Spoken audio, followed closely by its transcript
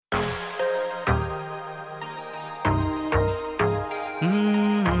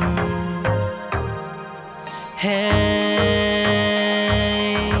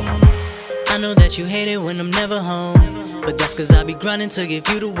that you hate it when I'm never home, but that's cause I be grinding to give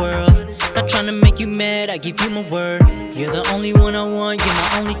you the world. Not trying to make you mad, I give you my word. You're the only one I want, you're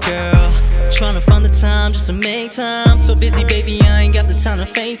my only girl. Trying to find the time just to make time. So busy, baby, I ain't got the time to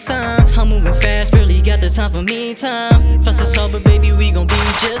FaceTime. I'm moving fast, barely got the time for me time. Plus it's all, but baby, we gon' be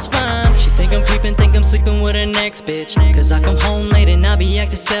just fine. She think I'm creeping, think I'm sleeping with her next bitch. Cause I come home late and I be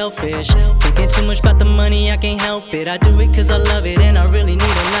acting selfish. Thinking too much about the money, I can't help it. I do it cause I love it and I really need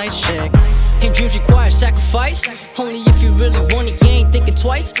a nice check. And dreams require sacrifice. Only if you really want it, you ain't thinking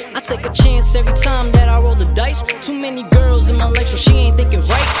twice. I take a chance every time that I roll the dice. Too many girls in my life, so she ain't thinking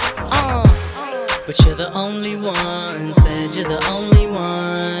right. But you're the only one, said you're the only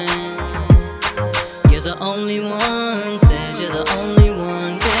one. You're the only one, said you're the only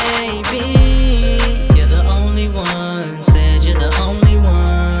one, baby. You're the only one, said you're the only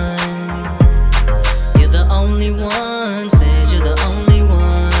one. You're the only one, said you're the only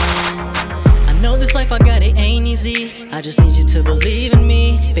one. I know this life I got, it ain't easy. I just need you to believe in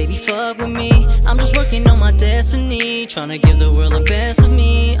me, baby, fuck with me. I'm just working on my destiny, trying to give the world the best of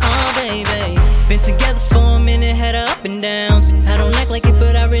me, oh baby. Been together for a minute, had her up and downs. I don't act like it,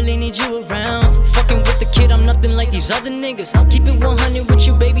 but I really need you around. Fucking with the kid, I'm nothing like these other niggas. Keep it 100 with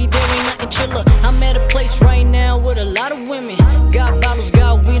you, baby, there ain't nothing triller. I'm at a place right now with a lot of women. Got bottles,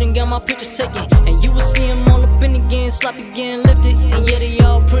 got weed, and got my pictures taken. And you will see them all up in again, sloppy again, lifted. And yeah, they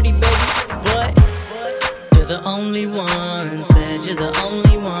all pretty, baby, but you're the only one, said you're the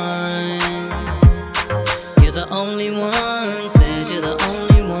only one. You're the only one, said you're the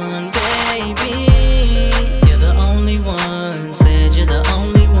only one, baby. You're the only one, said you're the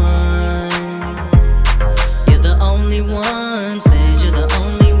only one. You're the only one, said you're the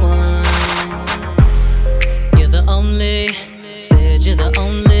only one. You're the only, said you're the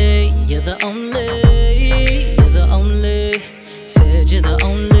only. You're the only, you're the only, said you're the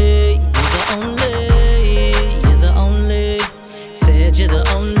only. You're the only, you're the only, said you're the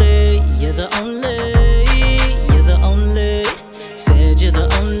only. You're the only, you're the only, said you're the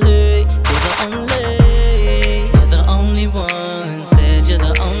only. You're the only, you're the only one, said you're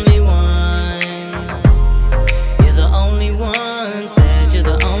the only one. You're the only one, said you're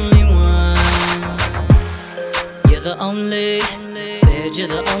the only one. You're the only, said you're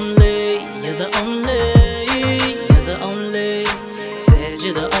the only. You're the only, you're the only, said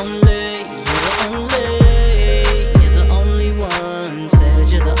you're the only. You're the only, you're the only one,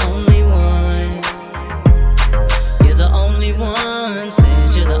 said you're the only.